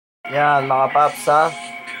Yan mga paps ha.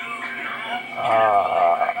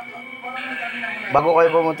 Ah, bago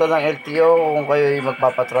kayo pumunta ng LTO, kung kayo ay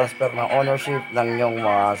magpapatransfer ng ownership ng inyong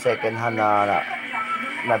mga second hand na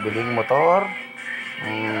nabiling motor,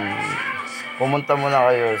 pumunta muna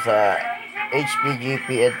kayo sa HPG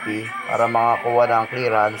PNP para makakuha ng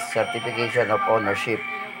clearance certification of ownership.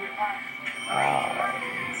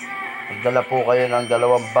 Magdala po kayo ng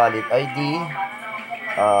dalawang valid ID,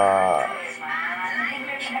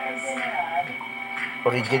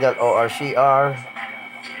 original ORCR,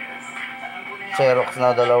 Xerox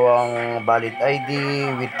na dalawang valid ID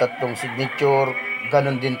with tatlong signature.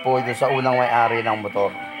 Ganon din po ito sa unang may-ari ng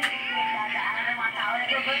motor.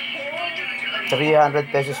 300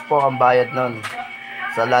 pesos po ang bayad nun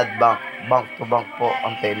sa Land Bank. Bank to bank po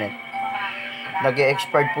ang payment.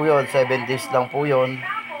 Nag-e-expired po yun, 7 days lang po yun,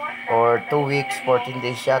 or 2 weeks, 14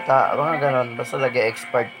 days yata, mga ganon. Basta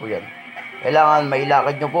nag-e-expired po yan. Kailangan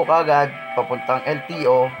mailakad nyo po kagad papuntang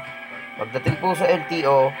LTO. Pagdating po sa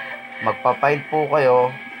LTO, magpa-file po kayo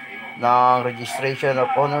ng registration of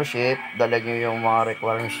ownership. Dala nyo yung mga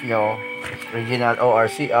requirements nyo, original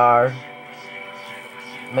ORCR.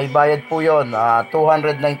 May bayad po yun,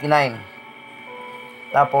 299.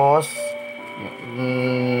 Tapos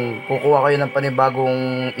kukuha kayo ng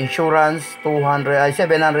panibagong insurance,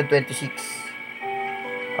 726.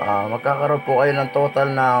 Magkakaroon po kayo ng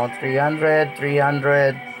total na 300,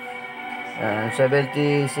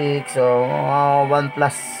 76, so 1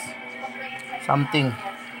 plus something.